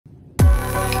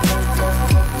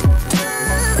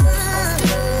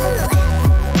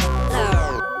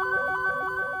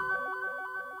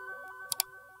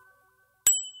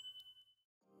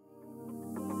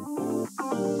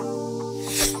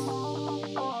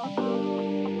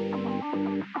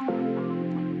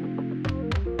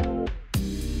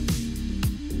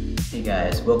Hey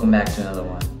guys, welcome back to another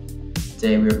one.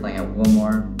 Today we are playing at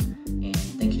Willmore, and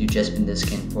thank you to Jespin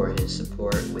Diskin for his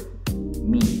support with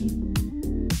me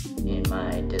in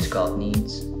my disc golf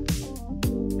needs.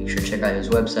 Make sure to check out his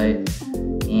website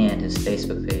and his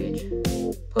Facebook page.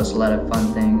 Posts a lot of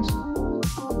fun things,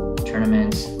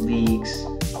 tournaments, leagues,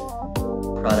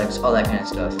 products, all that kind of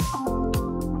stuff.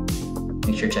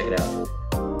 Make sure to check it out.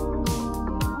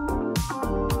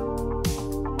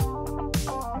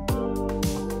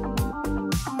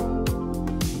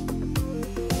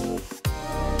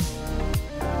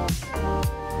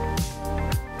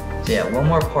 So yeah,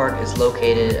 Willmore Park is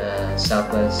located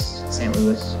southwest St.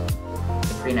 Louis.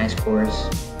 It's a pretty nice course.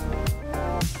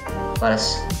 A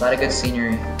lot of good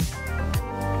scenery.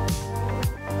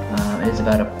 It is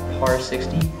about a par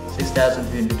 60,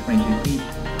 6,322 feet.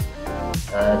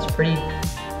 It's pretty.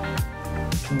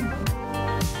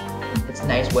 It's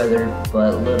nice weather,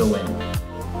 but little wind.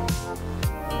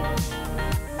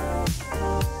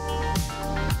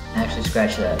 Actually,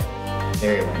 scratch that.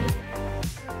 Very windy.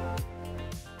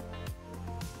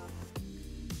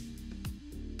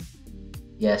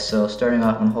 Yeah, so starting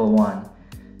off on hole 1,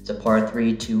 it's a par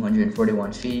 3,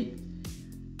 241 feet.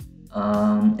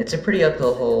 It's a pretty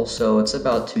uphill hole, so it's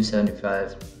about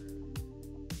 275.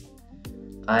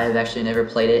 I've actually never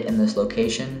played it in this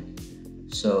location,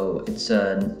 so it's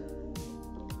a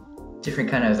different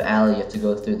kind of alley you have to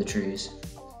go through the trees.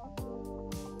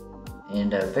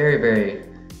 And a very, very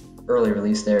early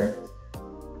release there.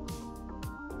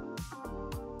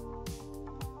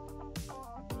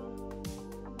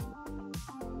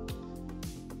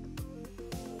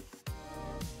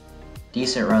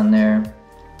 Decent run there.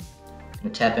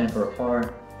 Gonna tap in for a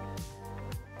par.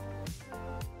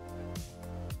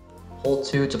 Hole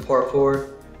 2, it's a par 4,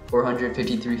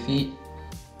 453 feet.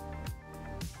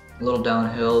 A little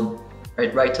downhill,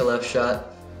 right to left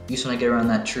shot. You just want to get around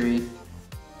that tree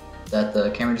that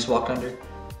the camera just walked under.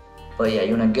 But yeah,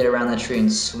 you want to get around that tree and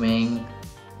swing,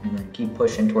 and then keep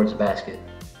pushing towards the basket.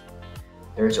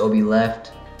 There's OB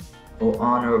left. Go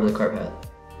on or over the cart path.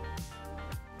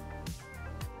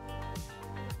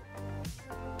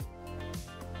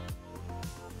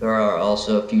 There are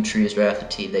also a few trees right off the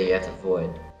tee that you have to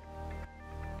avoid.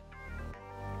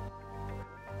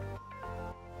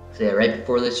 So yeah, right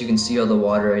before this you can see all the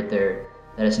water right there.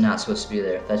 That is not supposed to be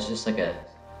there. That's just like a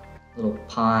little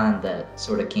pond that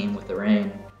sort of came with the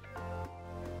rain.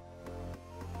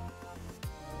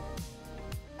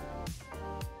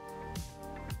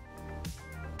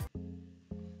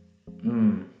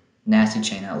 Nasty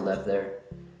chain out left there.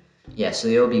 Yeah, so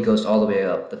the OB goes all the way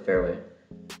up the fairway.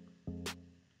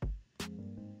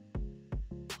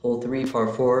 Hole 3, par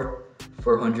 4,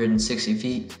 460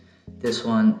 feet. This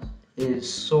one is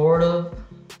sort of,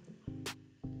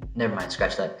 never mind,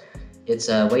 scratch that. It's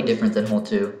way different than hole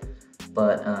 2,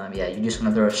 but yeah, you just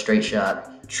want to throw a straight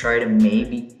shot. Try to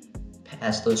maybe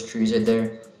pass those trees right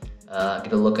there.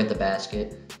 Get a look at the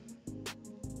basket.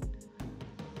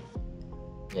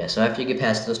 Yeah, so after you get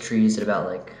past those trees at about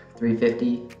like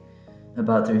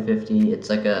 350, it's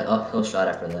like a uphill shot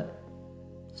after that.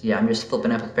 So yeah, I'm just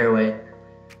flipping up the fairway,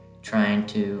 trying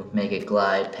to make it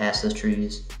glide past those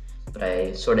trees, but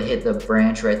I sort of hit the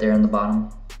branch right there on the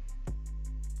bottom,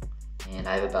 and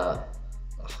I have about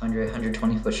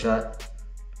 120 foot shot.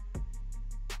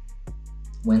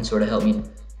 Wind sort of helped me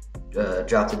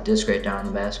drop the disc right down on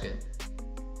the basket.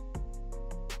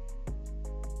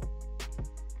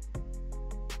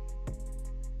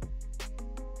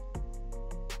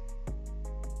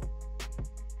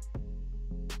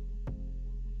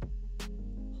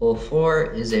 Hole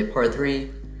 4 is a par 3,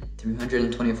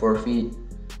 324 feet.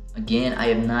 Again, I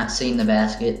have not seen the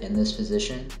basket in this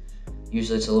position.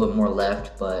 Usually it's a little bit more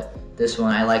left, but this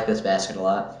one, I like this basket a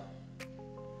lot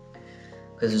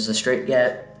because there's a straight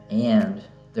gap and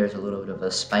there's a little bit of a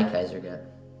spike hyzer gap.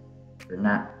 Or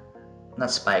not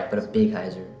spike, but a big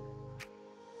hyzer.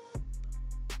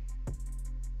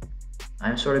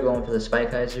 I'm sort of going for the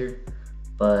spike hyzer,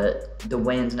 but the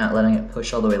wind's not letting it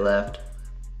push all the way left.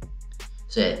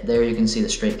 So yeah, there you can see the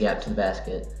straight gap to the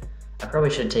basket. I probably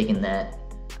should have taken that.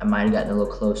 I might have gotten a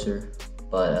little closer,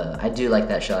 but I do like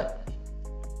that shot.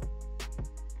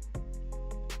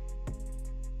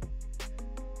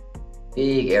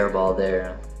 Big air ball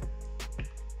there.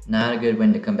 Not a good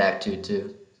wind to come back to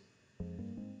too,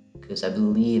 because I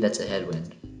believe that's a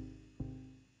headwind.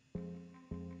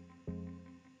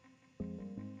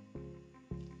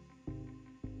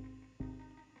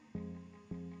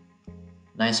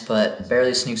 Nice putt,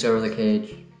 barely sneaks over the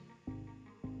cage.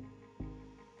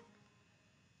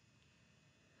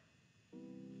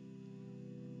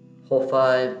 Hole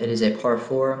 5, it is a par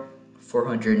 4,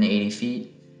 480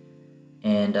 feet.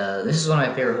 And this is one of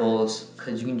my favorite holes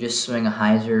because you can just swing a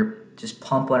hyzer, just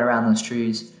pump one around those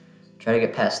trees, try to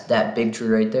get past that big tree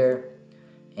right there,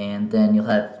 and then you'll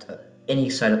have any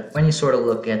sort of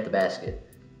look at the basket.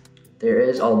 There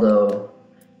is, although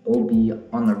OB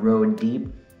on the road deep,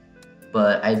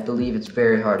 but I believe it's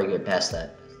very hard to get past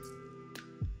that.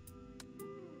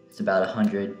 It's about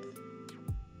 100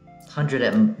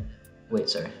 at, wait,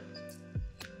 sorry.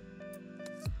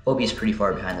 OB is pretty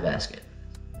far behind the basket.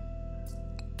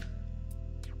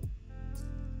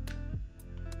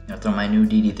 I'm gonna throw my new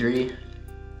DD3.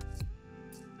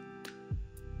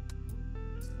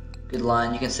 Good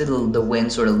line. You can see the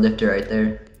wind sort of lift it right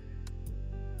there.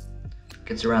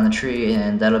 Gets around the tree,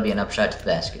 and that'll be an upshot to the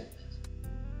basket.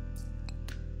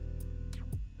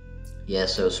 Yeah,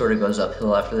 so it sort of goes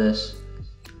uphill after this.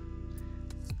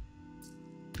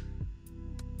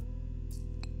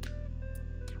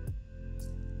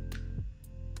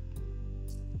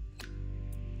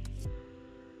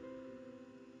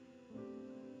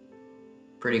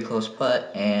 Pretty close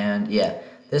putt, and yeah,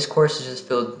 this course is just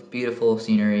filled with beautiful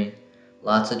scenery,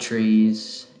 lots of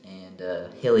trees, and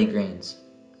hilly greens.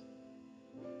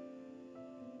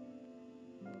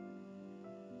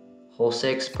 Hole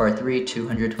 6, par 3,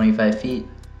 225 feet.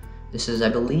 This is, I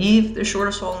believe, the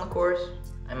shortest hole in the course.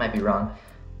 I might be wrong,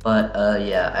 but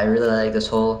yeah, I really like this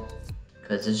hole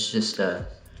because it's just a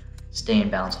stay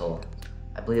and bounce hole.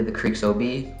 I believe the creek's OB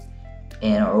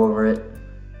and over it,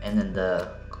 and then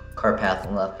the cart path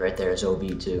on the left right there is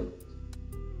OB too.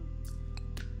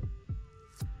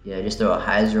 Yeah, just throw a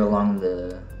hyzer along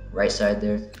the right side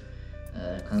there.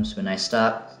 Comes to a nice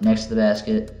stop next to the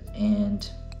basket and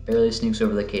barely sneaks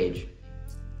over the cage.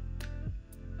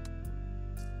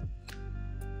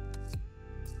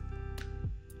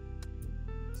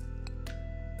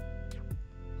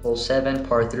 Hole 7,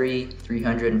 par 3,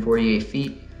 348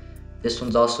 feet. This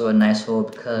one's also a nice hole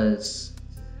because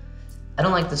I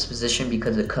don't like this position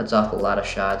because it cuts off a lot of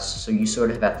shots, so you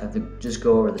sort of have to just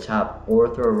go over the top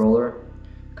or throw a roller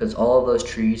because all of those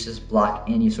trees just block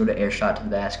any sort of air shot to the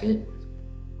basket.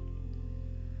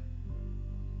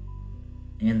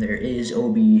 And there is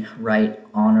OB right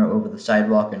on or over the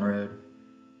sidewalk and road.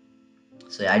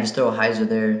 So yeah, I just throw a hyzer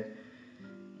there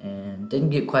and didn't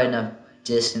get quite enough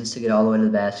distance to get all the way to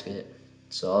the basket,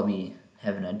 so I'll be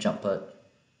having a jump putt.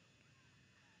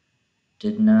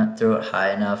 Did not throw it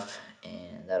high enough,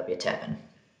 and that'll be a tap-in.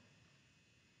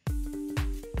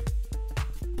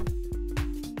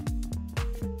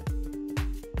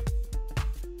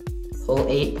 Hole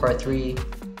 8, par 3,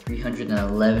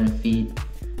 311 feet.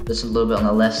 This is a little bit on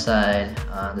the left side.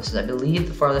 This is, I believe,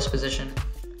 the farthest position.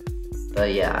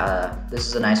 But yeah, this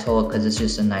is a nice hole because it's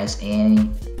just a nice Annie,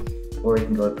 or you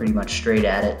can go pretty much straight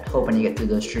at it, hoping to get through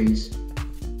those trees.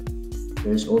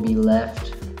 There's OB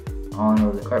left on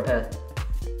over the cart path.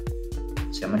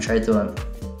 So I'm gonna try to throw an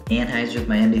anhyzer with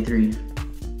my MB3.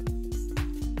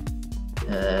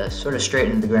 Sort of straight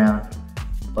into the ground,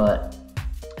 but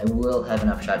I will have an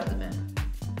upshot to the pin.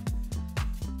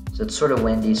 So it's sort of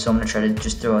windy, so I'm gonna try to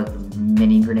just throw a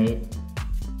mini grenade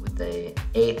with a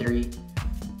A3,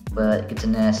 but it gets a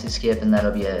nasty skip, and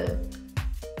that'll be a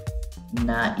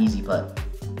not easy putt.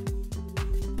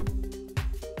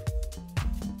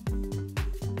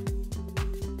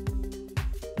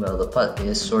 Well, the putt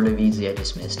is sort of easy, I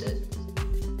just missed it.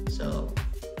 So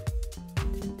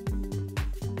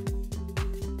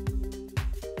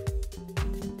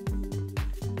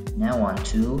now on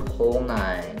to hole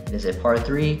 9. It is a par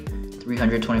 3,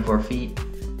 324 feet.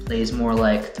 Plays more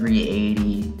like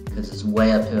 380 because it's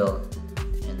way uphill,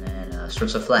 and then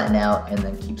starts to flatten out and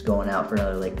then keeps going out for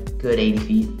another like good 80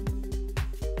 feet.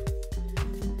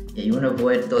 Yeah, you want to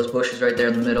avoid those bushes right there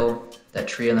in the middle, that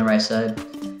tree on the right side,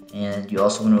 and you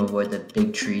also want to avoid the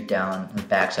big tree down the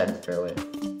back side of the fairway.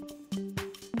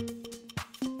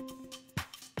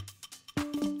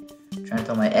 I'm trying to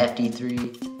throw my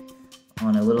FD3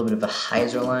 on a little bit of a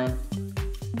hyzer line,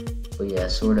 but yeah,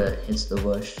 sort of hits the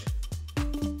bush.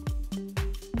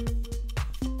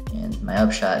 And my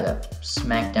upshot got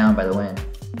smacked down by the wind.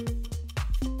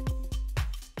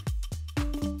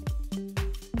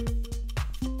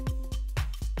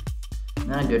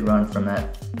 Not a good run from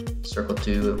that circle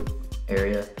 2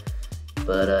 area,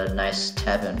 but a nice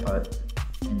tap-in putt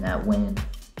in that wind.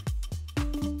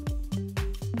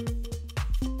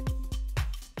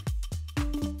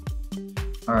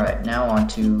 Alright, now on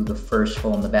to the first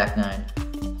hole in the back 9.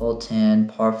 Hole 10,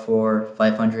 par 4,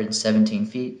 517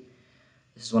 feet.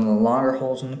 This is one of the longer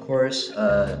holes in the course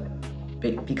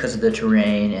because of the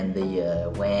terrain and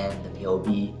the wind and the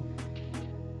OB.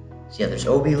 So yeah, there's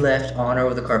OB left on or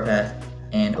over the cart path,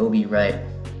 and OB right,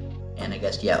 and I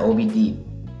guess, yeah, OB deep.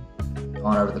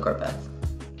 on over the cart path.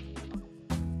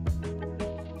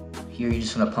 Here you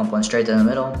just want to pump one straight down the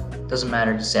middle. Doesn't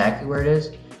matter exactly where it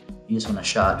is, you just want a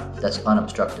shot that's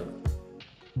unobstructed.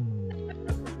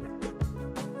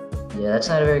 Yeah, that's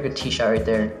not a very good tee shot right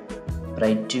there, but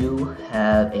I do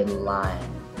have a line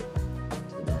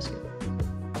to the basket.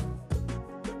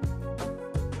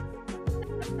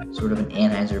 Sort of an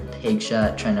Anheuser pig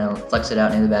shot, trying to flex it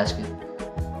out into the basket.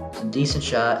 It's a decent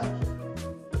shot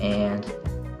and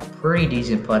pretty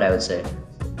decent putt, I would say.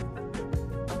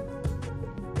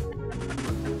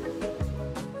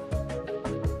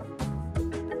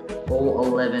 Hole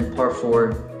 11, par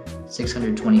 4,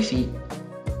 620 feet.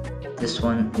 This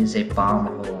one is a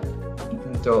bomber hole. You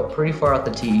can throw it pretty far out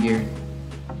the tee here.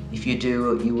 If you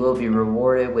do, you will be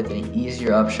rewarded with an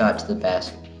easier upshot to the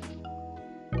basket.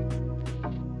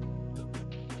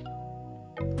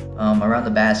 Around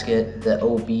the basket, the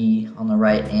OB on the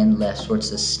right and left sorts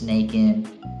to snake in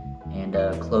and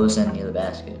close in near the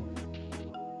basket.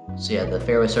 So yeah, the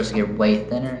fairway starts to get way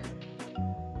thinner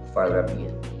the farther up you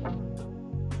get.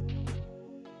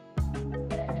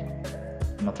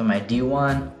 I'm gonna throw my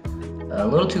D1, a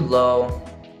little too low,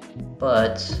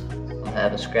 but I'll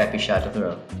have a scrappy shot to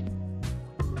throw.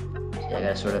 So yeah, I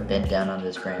gotta sort of bend down on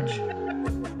this branch.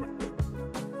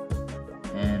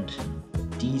 And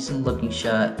decent looking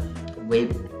shot, way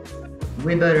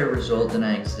better result than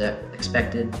I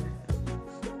expected.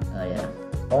 Yeah,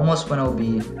 almost went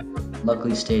OB,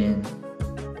 luckily stayed in.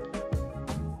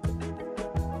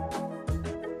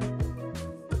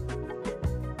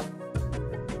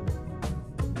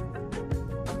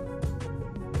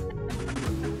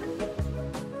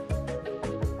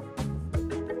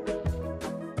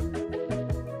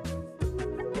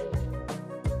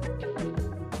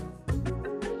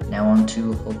 Now on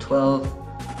to hole 12,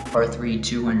 par 3,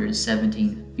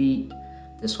 217 feet.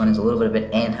 This one is a little bit of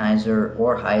an Anheuser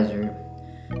or Heiser.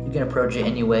 You can approach it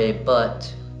anyway,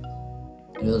 but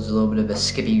it was a little bit of a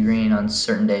skippy green on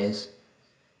certain days.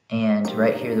 And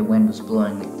right here the wind was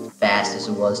blowing fast as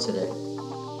it was today.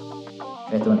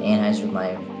 Tried to throw an Anheuser with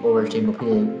my roller table pig,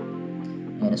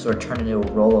 and it sort of turned into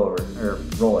a roller.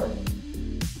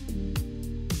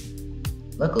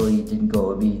 Luckily it didn't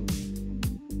go OB.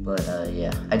 But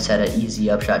yeah, I just had an easy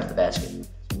upshot to the basket.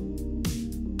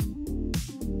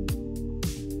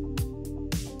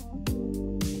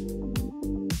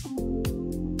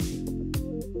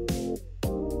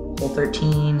 Hole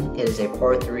 13, it is a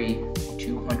par 3,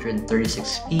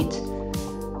 236 feet.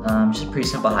 Just a pretty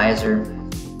simple hyzer.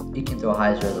 You can throw a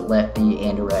hyzer as a lefty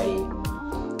and a righty.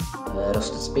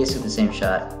 It's basically the same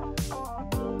shot.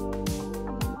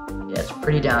 Yeah, it's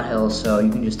pretty downhill, so you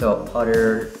can just throw a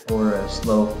putter or a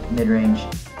slow mid-range.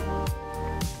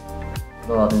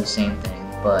 They'll all do the same thing,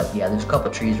 but yeah, there's a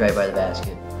couple trees right by the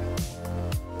basket.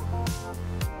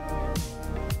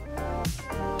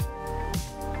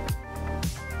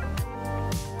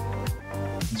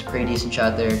 It's a pretty decent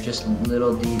shot there, just a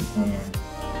little deep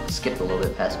and skipped a little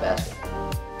bit past the basket.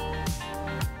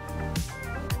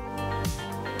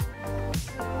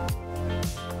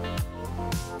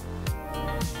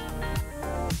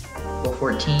 Hole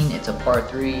 14, it's a par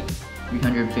 3,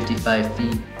 355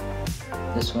 feet.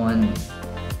 This one,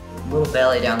 a little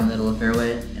valley down the middle of the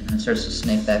fairway, and then it starts to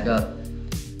snake back up,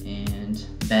 and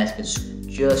the basket's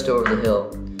just over the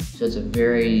hill, so it's a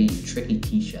very tricky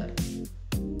tee shot.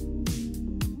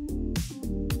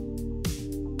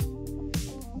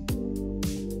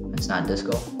 It's not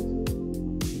disco.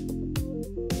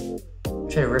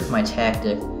 Try to rip my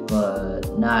tactic,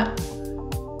 but not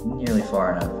nearly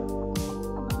far enough.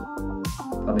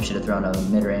 Probably should have thrown a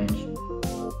mid-range.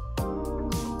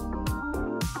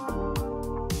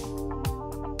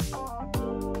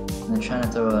 I'm trying to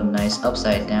throw a nice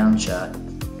upside down shot.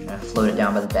 Trying to float it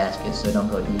down by the basket so it don't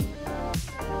go deep.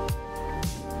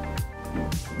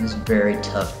 This is a very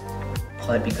tough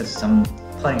putt because I'm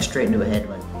putting straight into a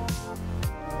headwind.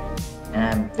 And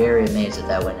I'm very amazed that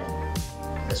that went in.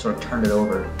 I sort of turned it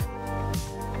over.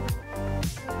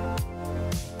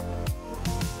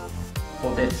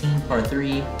 Hole 15, par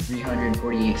 3,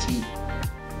 348 feet.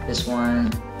 This one,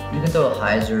 you can throw a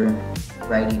hyzer,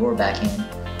 righty or backhand,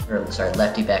 or sorry,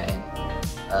 lefty backhand.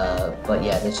 But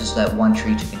yeah, there's just that one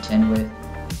tree to contend with.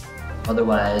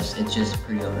 Otherwise, it's just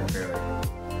pretty open fairway.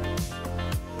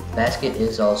 The basket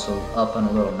is also up on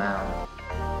a little mound.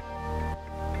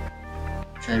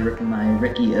 Try ripping my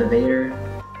Ricky Evader,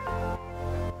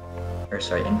 or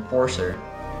sorry, Enforcer,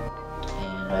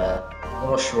 and a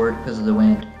little short because of the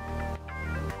wind.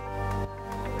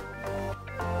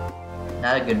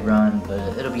 Not a good run,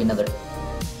 but it'll be another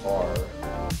par.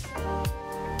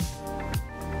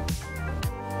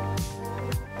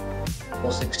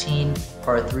 Hole 16,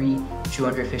 par 3,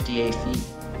 258 feet.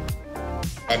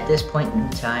 At this point in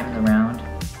time in the round,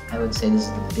 I would say this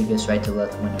is the biggest right to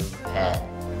left window we've had.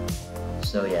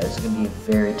 So yeah, this is going to be a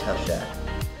very tough shot,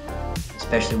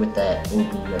 especially with that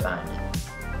OB right behind it.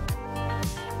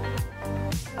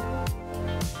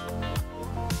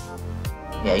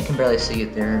 Yeah, you can barely see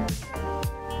it there.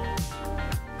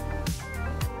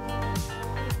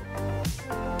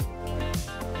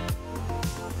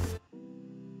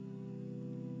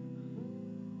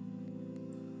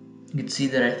 You can see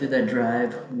that I threw that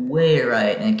drive way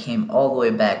right and it came all the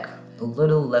way back a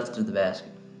little left of the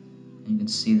basket. And you can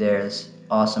see there this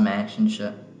awesome action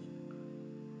shot.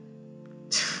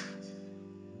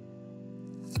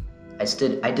 I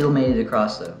still made it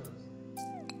across though.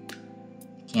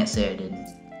 Can't say I didn't.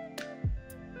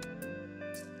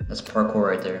 That's parkour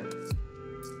right there.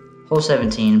 Hole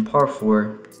 17, par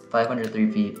 4,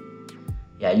 503 feet.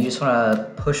 Yeah, you just want to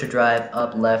push a drive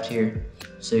up left here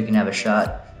so you can have a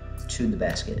shot to the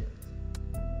basket.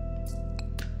 I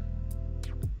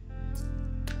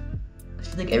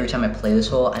feel like every time I play this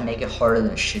hole, I make it harder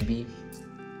than it should be,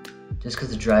 just because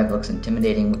the drive looks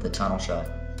intimidating with the tunnel shot.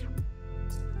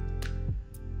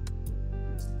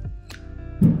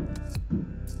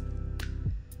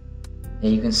 Yeah,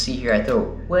 you can see here I throw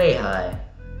it way high,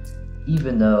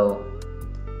 even though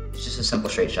it's just a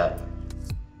simple straight shot.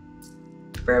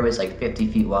 Fairway's like 50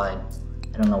 feet wide.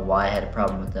 I don't know why I had a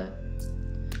problem with that.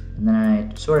 And then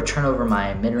I sort of turn over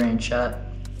my mid-range shot,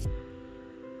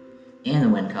 and the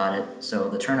wind caught it, so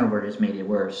the turnover just made it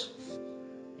worse.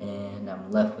 And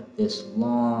I'm left with this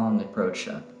long approach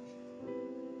shot.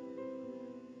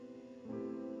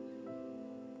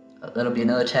 That'll be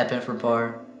another tap in for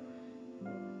par.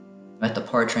 Got the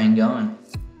par train going.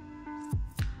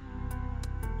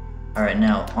 Alright,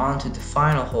 now on to the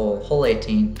final hole, hole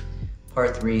 18,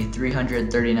 par 3,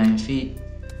 339 feet.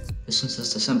 This one's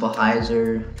just a simple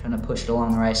hyzer, trying to push it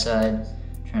along the right side,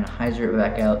 trying to hyzer it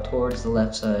back out towards the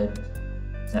left side.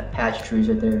 That patch of trees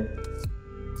right there.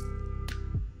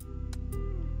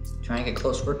 Trying to get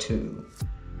close for 2. You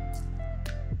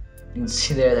can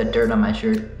see there that dirt on my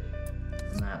shirt.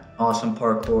 And that awesome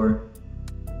parkour.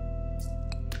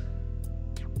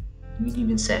 You can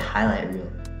even set highlight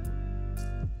reel.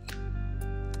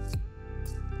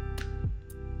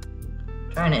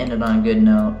 Trying to end it on a good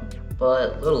note,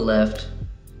 but a little left.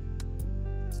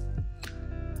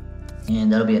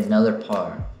 And that'll be another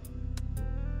par.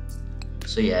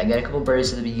 So yeah, I got a couple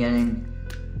birdies at the beginning,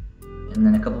 and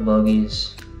then a couple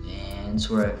bogeys, and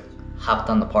sort of hopped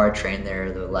on the par train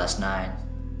there the last 9.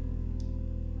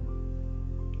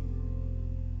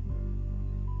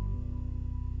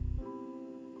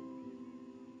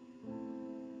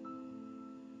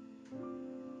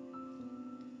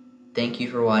 Thank you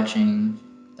for watching.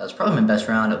 That was probably my best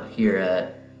round up here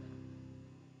at.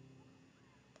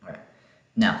 Alright.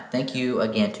 Now, thank you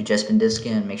again to Jespin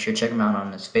Diskin. Make sure to check him out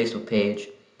on his Facebook page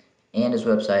and his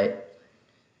website.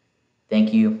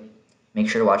 Thank you. Make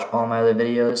sure to watch all my other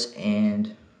videos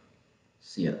and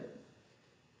see ya.